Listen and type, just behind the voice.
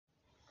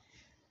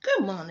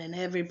Good morning,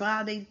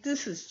 everybody.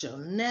 This is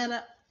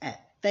Jonetta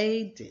at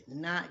They Did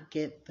Not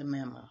Get the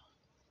Memo.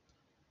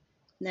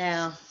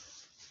 Now,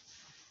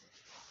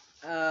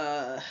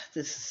 this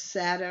is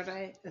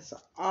Saturday. It's an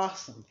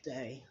awesome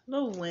day. A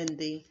little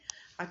windy.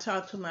 I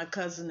talked to my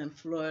cousin in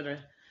Florida.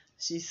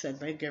 She said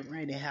they get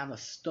ready to have a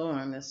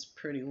storm. It's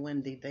pretty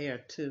windy there,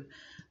 too.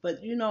 But,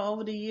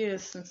 over the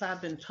years since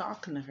I've been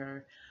talking to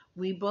her,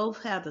 we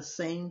both have the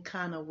same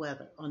kind of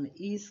weather on the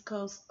East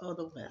Coast or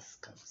the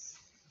West Coast.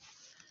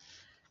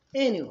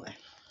 Anyway,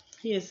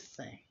 here's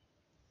the thing.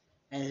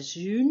 As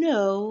you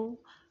know,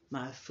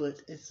 my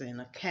foot is in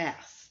a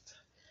cast.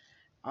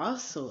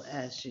 Also,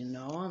 as you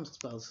know, I'm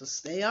supposed to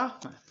stay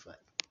off my foot.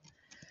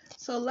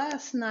 So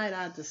last night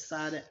I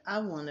decided I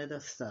wanted a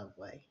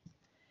Subway.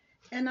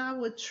 And I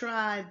would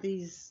try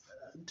these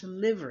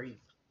delivery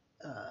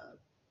uh,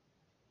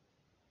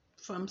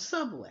 from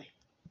Subway.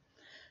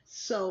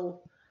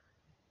 So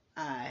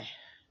I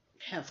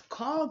have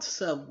called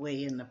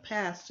Subway in the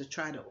past to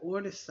try to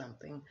order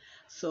something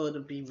so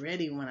it'll be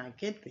ready when I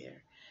get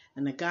there.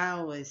 And the guy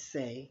always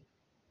say,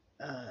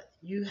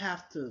 you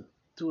have to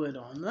do it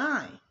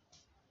online.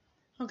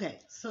 Okay,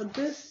 so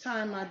this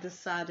time I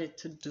decided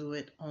to do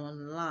it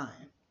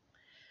online.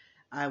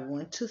 I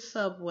went to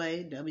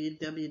Subway,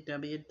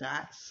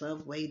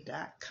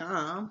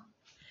 www.subway.com,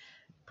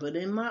 put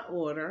in my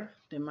order.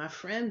 Then my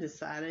friend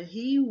decided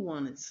he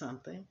wanted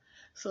something.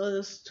 So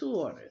there's two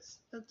orders,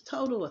 a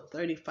total of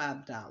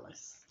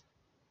 $35.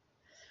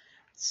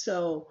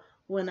 So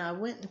when I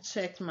went and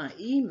checked my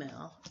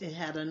email, it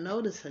had a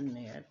notice in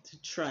there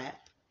to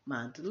track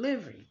my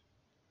delivery.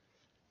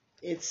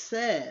 It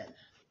said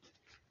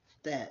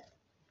that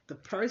the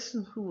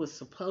person who was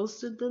supposed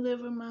to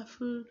deliver my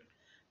food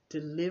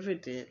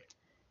delivered it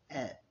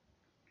at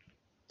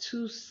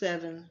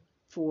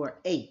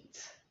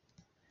 2748.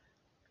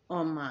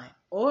 On my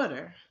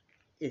order,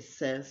 it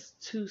says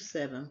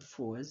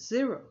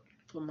 2740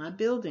 for my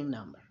building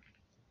number.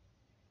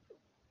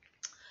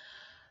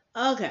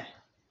 Okay,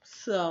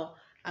 so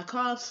I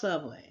called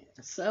Subway.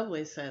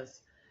 Subway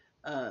says,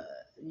 uh,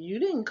 you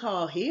didn't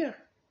call here.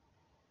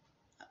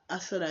 I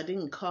said I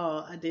didn't call.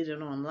 I did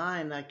it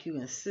online like you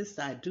insist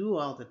I do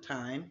all the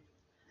time.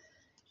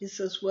 He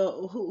says,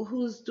 well,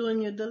 who's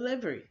doing your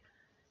delivery?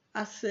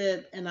 I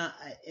said, and I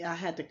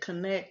had to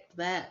connect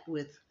that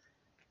with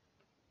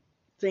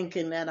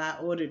thinking that I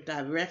ordered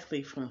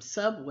directly from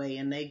Subway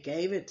and they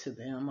gave it to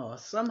them or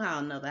somehow or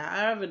another,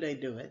 however they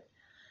do it.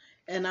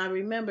 And I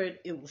remembered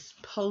it was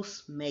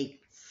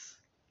Postmates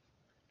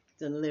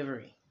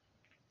delivery.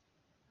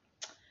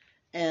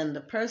 And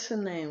the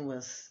person name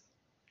was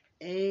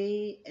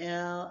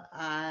Alia,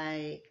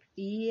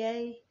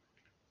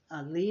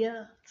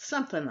 Aaliyah,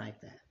 something like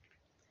that.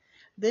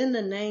 Then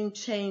the name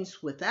changed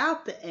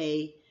without the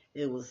A.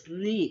 It was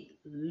Leai,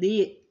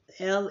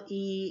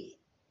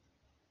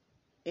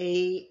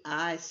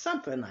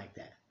 something like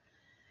that.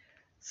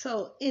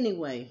 So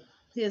anyway,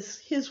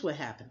 here's what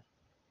happened.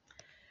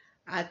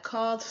 I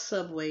called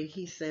Subway.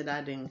 He said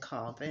I didn't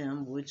call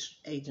them. Which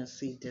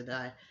agency did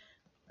I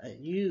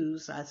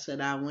use? I said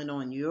I went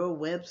on your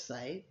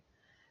website.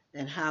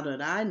 And how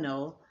did I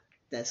know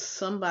that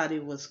somebody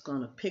was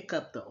going to pick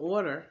up the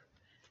order?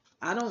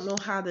 I don't know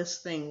how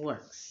this thing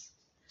works.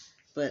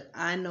 But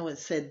I know it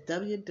said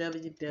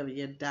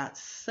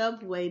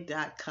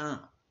www.subway.com.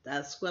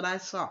 That's what I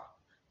saw.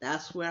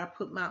 That's where I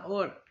put my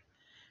order.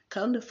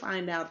 Come to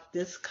find out,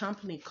 this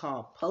company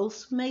called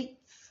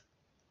Postmates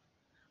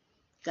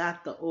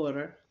got the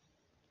order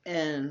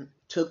and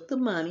took the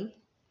money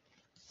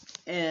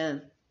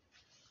and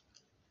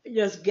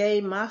just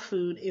gave my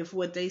food, if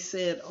what they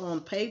said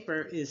on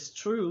paper is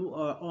true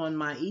or on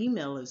my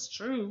email is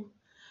true,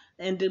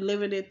 and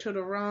delivered it to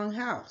the wrong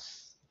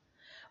house.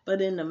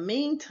 But in the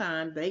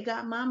meantime, they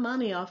got my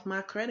money off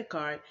my credit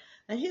card.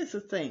 And here's the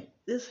thing.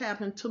 This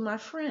happened to my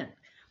friend.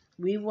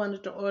 We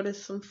wanted to order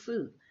some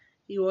food.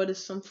 He ordered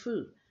some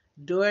food.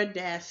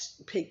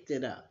 DoorDash picked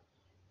it up.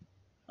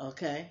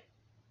 Okay?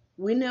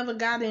 We never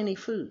got any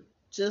food.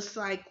 Just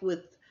like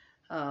with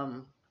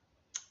um,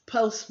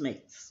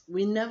 Postmates.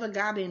 We never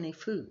got any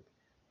food.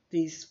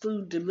 These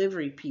food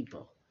delivery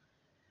people.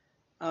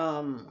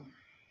 Um,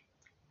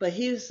 but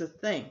here's the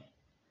thing.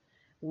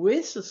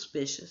 We're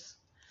suspicious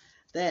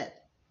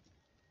that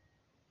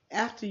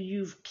after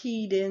you've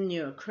keyed in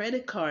your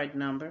credit card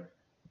number,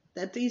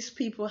 that these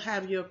people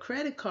have your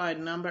credit card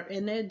number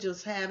and they're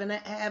just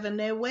having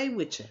their way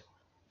with you.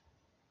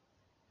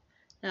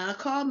 Now I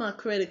called my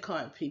credit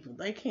card people.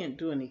 They can't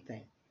do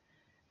anything.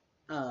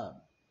 Uh,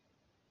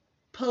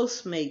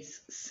 Postmates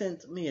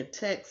sent me a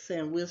text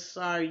saying, we're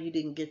sorry you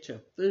didn't get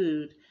your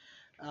food.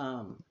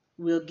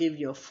 We'll give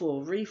you a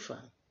full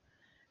refund.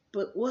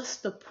 But what's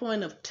the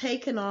point of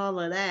taking all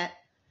of that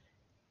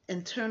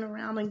and turn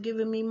around and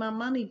giving me my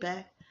money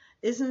back?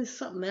 Isn't it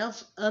something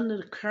else under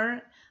the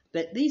current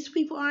that these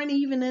people aren't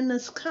even in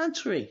this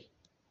country?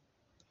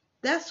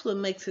 That's what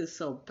makes it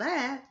so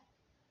bad.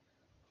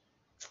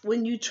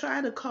 When you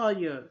try to call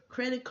your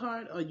credit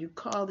card or you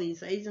call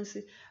these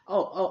agencies,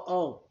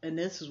 and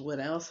this is what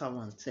else I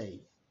want to tell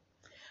you.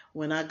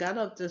 When I got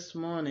up this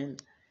morning,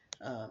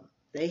 uh,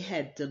 they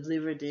had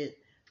delivered it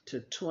to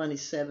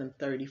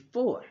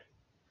 2734.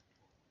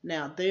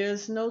 Now,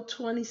 there's no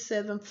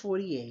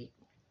 2748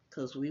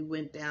 because we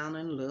went down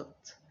and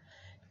looked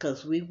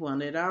because we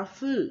wanted our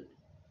food,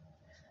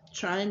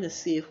 trying to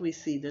see if we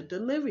see the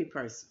delivery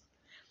person.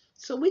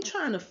 So we're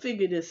trying to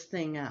figure this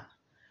thing out.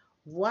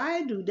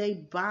 Why do they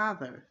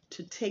bother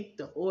to take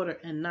the order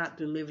and not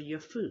deliver your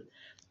food?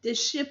 They're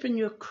shipping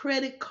your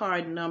credit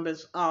card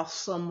numbers off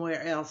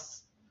somewhere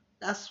else.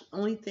 That's the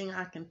only thing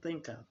I can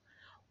think of.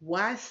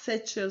 Why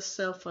set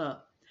yourself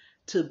up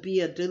to be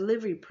a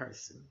delivery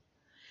person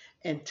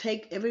and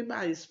take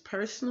everybody's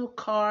personal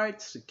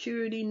card,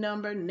 security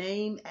number,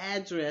 name,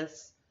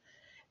 address,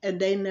 and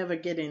they never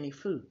get any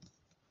food?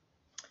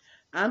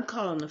 I'm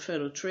calling the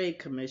Federal Trade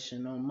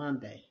Commission on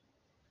Monday,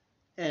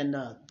 and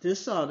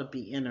this ought to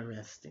be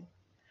interesting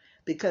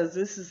because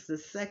this is the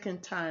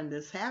second time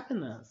this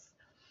happened to us.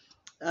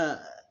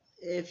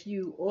 If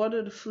you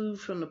order the food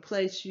from the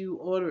place you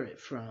order it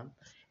from,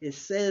 it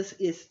says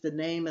it's the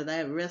name of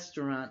that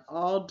restaurant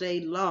all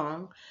day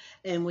long.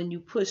 And when you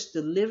push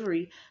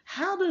delivery,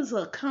 how does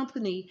a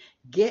company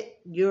get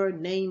your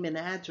name and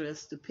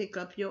address to pick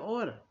up your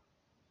order?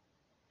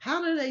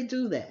 How do they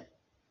do that?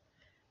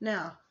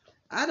 Now,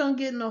 I don't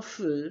get no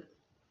food.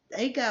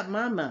 They got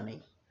my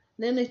money.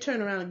 Then they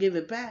turn around and give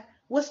it back.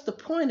 What's the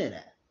point of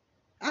that?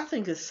 I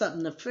think there's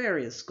something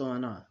nefarious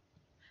going on.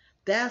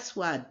 That's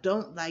why I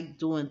don't like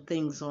doing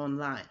things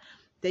online.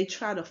 They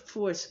try to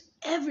force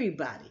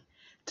everybody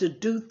to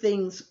do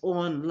things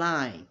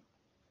online.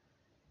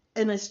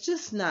 And it's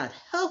just not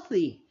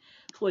healthy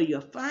for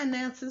your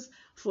finances,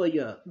 for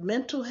your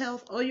mental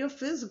health, or your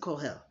physical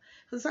health.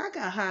 Because I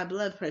got high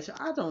blood pressure.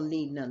 I don't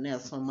need nothing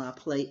else on my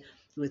plate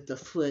with the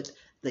foot,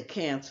 the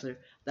cancer,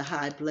 the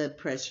high blood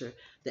pressure,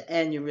 the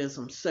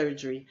aneurysm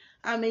surgery.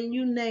 I mean,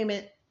 you name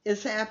it,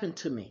 it's happened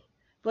to me.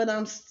 But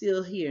I'm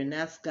still here, and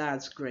that's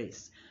God's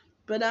grace.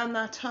 But I'm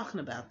not talking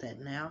about that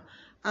now.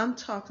 I'm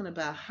talking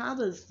about how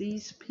does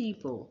these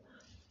people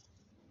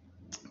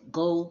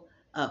go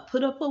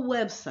put up a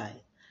website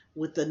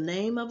with the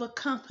name of a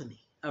company,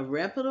 a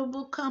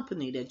reputable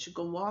company that you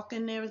can walk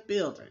in their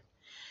building.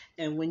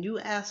 And when you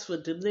ask for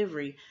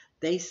delivery,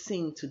 they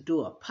seem to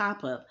do a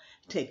pop-up,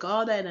 take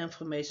all that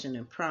information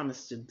and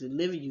promise to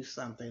deliver you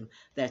something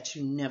that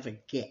you never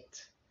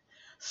get.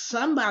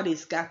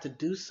 Somebody's got to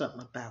do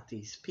something about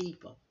these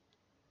people.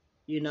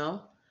 You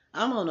know,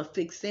 I'm on a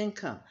fixed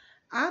income.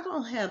 I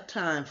don't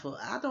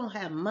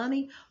have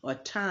money or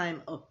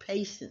time or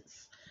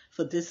patience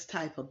for this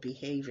type of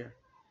behavior.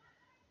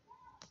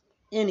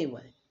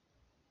 Anyway,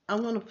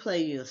 I'm going to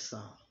play you a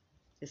song.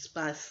 It's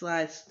by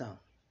Sly Stone,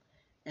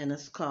 and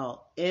it's called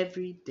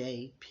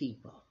Everyday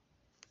People.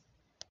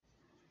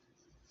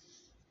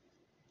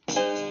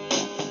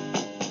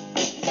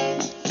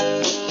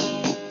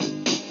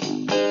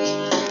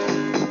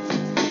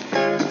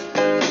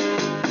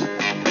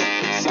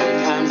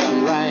 Sometimes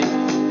I'm right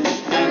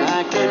and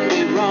I can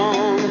be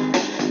wrong.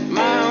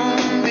 My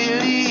own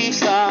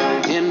beliefs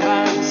are in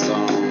my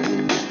song.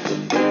 The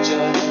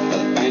butcher,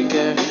 the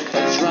banker,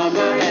 the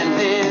drummer, and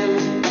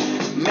then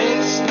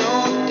makes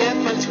no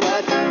difference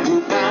what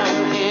group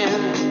I'm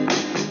in.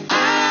 I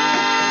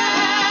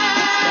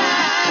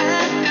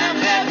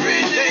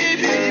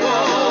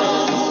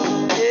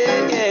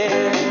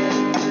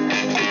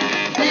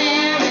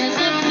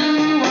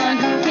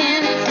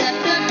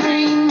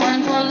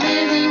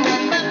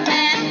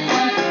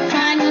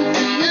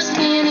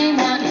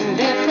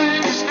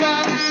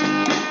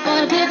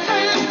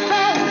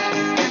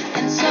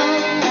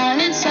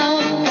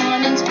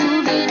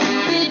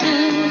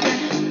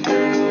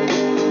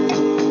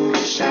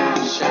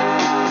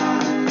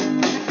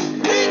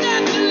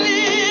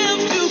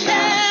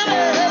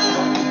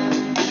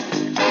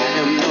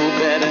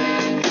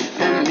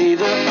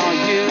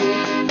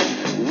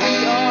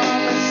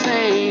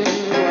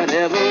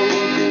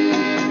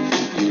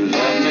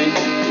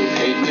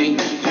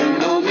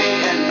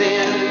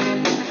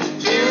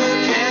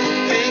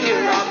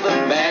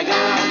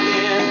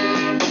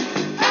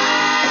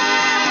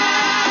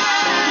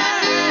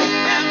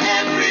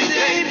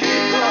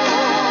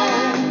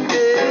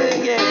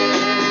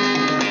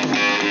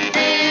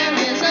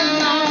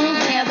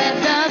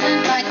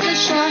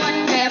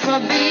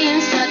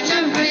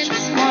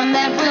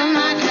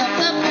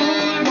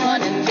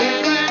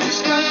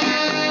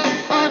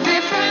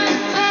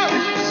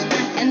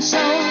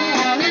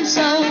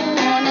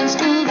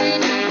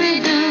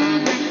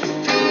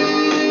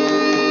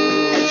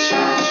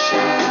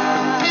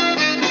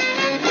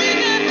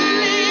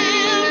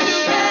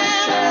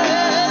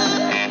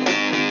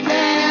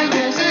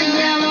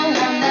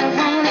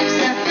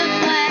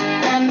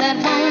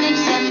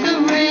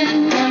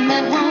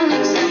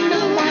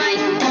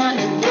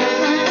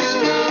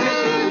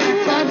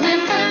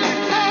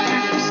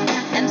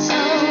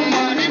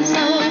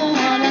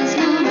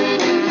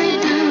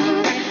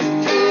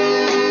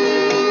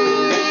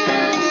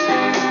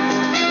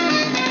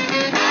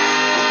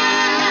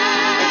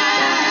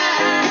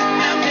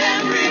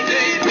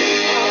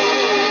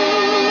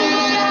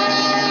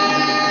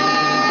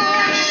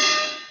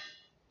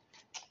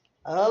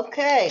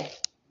Okay,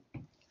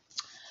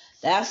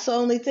 that's the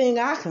only thing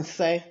I can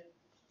say.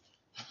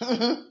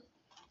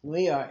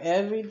 We are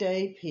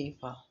everyday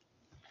people.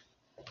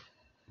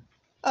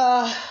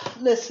 Uh,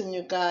 Listen,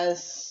 you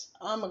guys,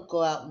 I'm gonna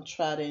go out and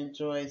try to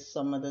enjoy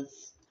some of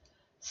this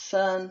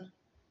sun.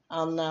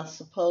 I'm not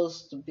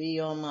supposed to be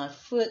on my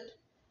foot,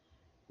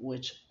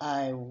 which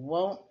I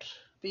won't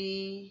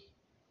be.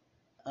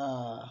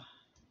 Uh,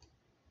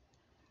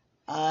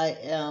 I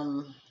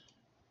am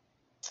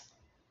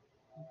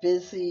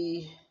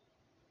busy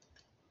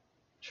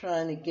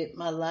trying to get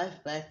my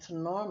life back to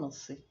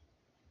normalcy.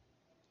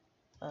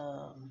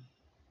 Um,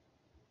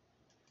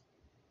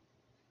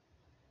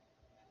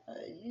 uh,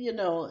 you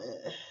know,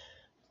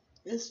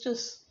 it's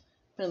just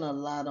been a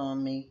lot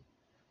on me.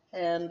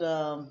 And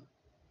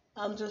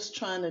I'm just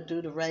trying to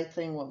do the right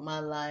thing with my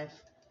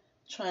life,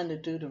 trying to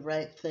do the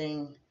right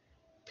thing,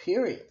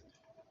 period,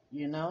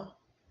 you know?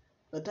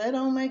 But they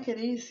don't make it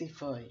easy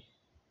for you.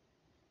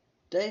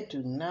 They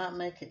do not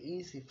make it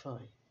easy for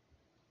you.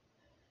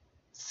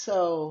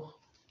 So,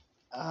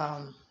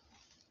 um,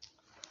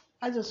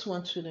 I just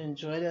want you to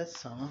enjoy that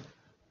song.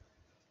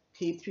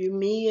 Keep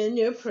me in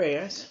your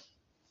prayers.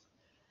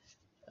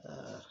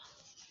 Uh,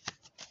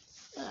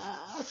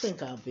 I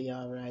think I'll be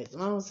all right as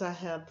long as I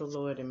have the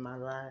Lord in my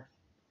life.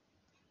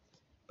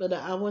 But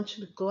I want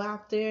you to go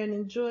out there and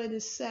enjoy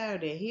this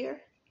Saturday here,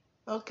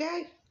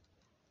 okay?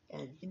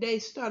 And your day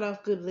start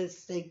off good, let's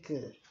stay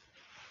good.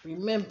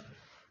 Remember,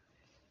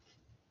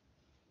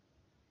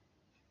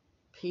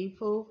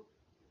 people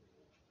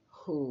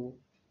who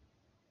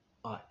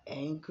are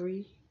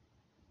angry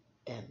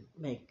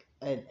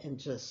and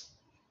just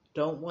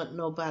don't want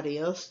nobody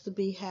else to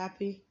be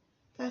happy,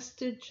 that's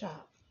their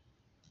job.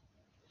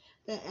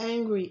 They're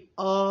angry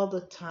all the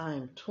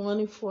time,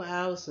 24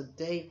 hours a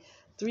day,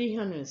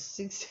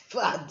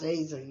 365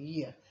 days a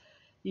year.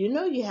 You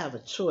know you have a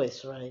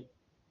choice, right?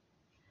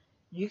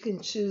 You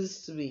can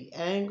choose to be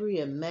angry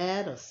and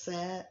mad or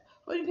sad,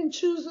 or you can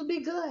choose to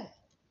be glad.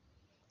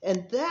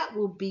 And that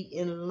will be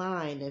in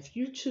line. If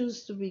you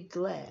choose to be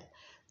glad,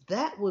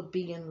 that would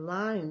be in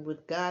line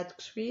with God's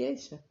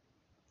creation.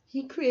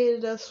 He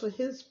created us for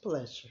His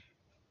pleasure.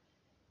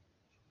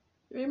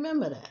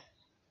 Remember that.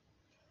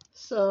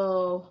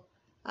 So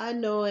I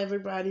know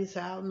everybody's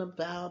out and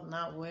about,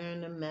 not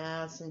wearing a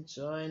mask,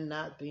 enjoying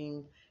not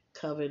being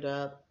covered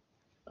up.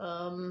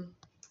 Um,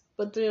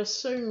 but there are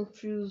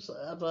few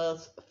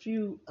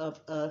of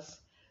us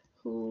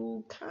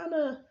who kind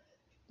of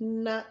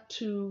not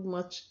too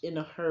much in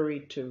a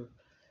hurry to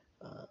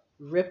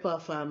rip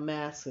off our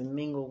masks and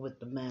mingle with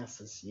the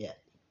masses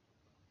yet.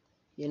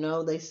 You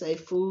know, they say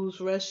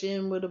fools rush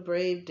in with a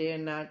brave dare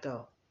not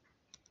go.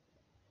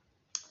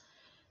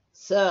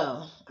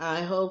 So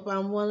I hope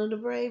I'm one of the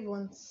brave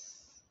ones.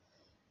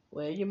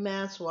 Wear your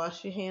mask,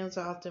 wash your hands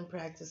often,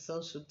 practice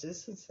social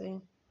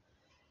distancing.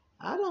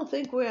 I don't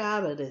think we're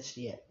out of this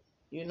yet.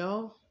 You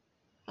know,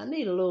 I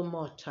need a little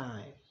more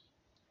time.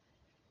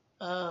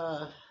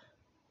 Uh,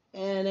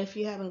 and if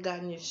you haven't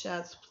gotten your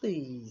shots,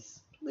 please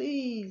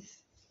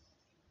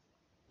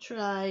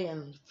try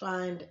and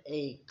find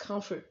a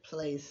comfort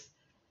place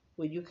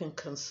where you can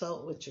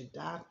consult with your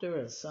doctor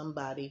or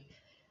somebody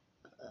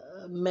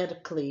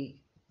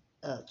medically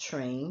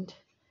trained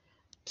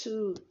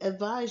to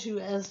advise you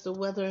as to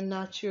whether or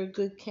not you're a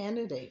good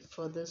candidate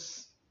for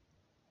this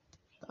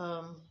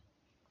um,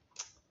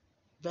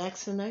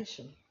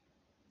 vaccination.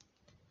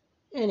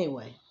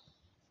 Anyway,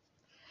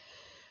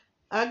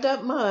 I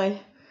got mine.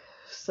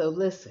 So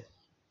listen,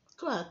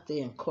 go out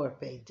there and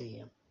carpe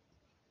diem.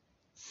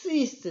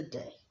 Seize the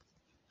day,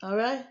 all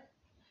right?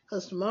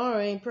 Because tomorrow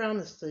ain't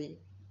promised to you.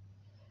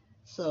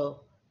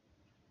 So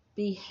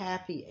be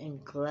happy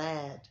and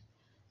glad.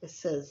 It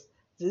says,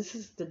 this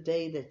is the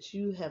day that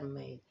you have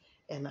made,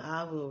 and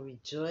I will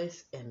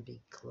rejoice and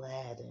be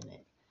glad in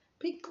it.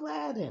 Be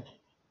glad in it,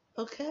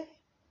 okay?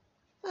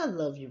 I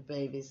love you,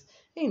 babies.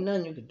 Ain't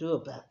nothing you can do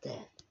about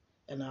that.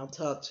 And I'll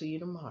talk to you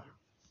tomorrow.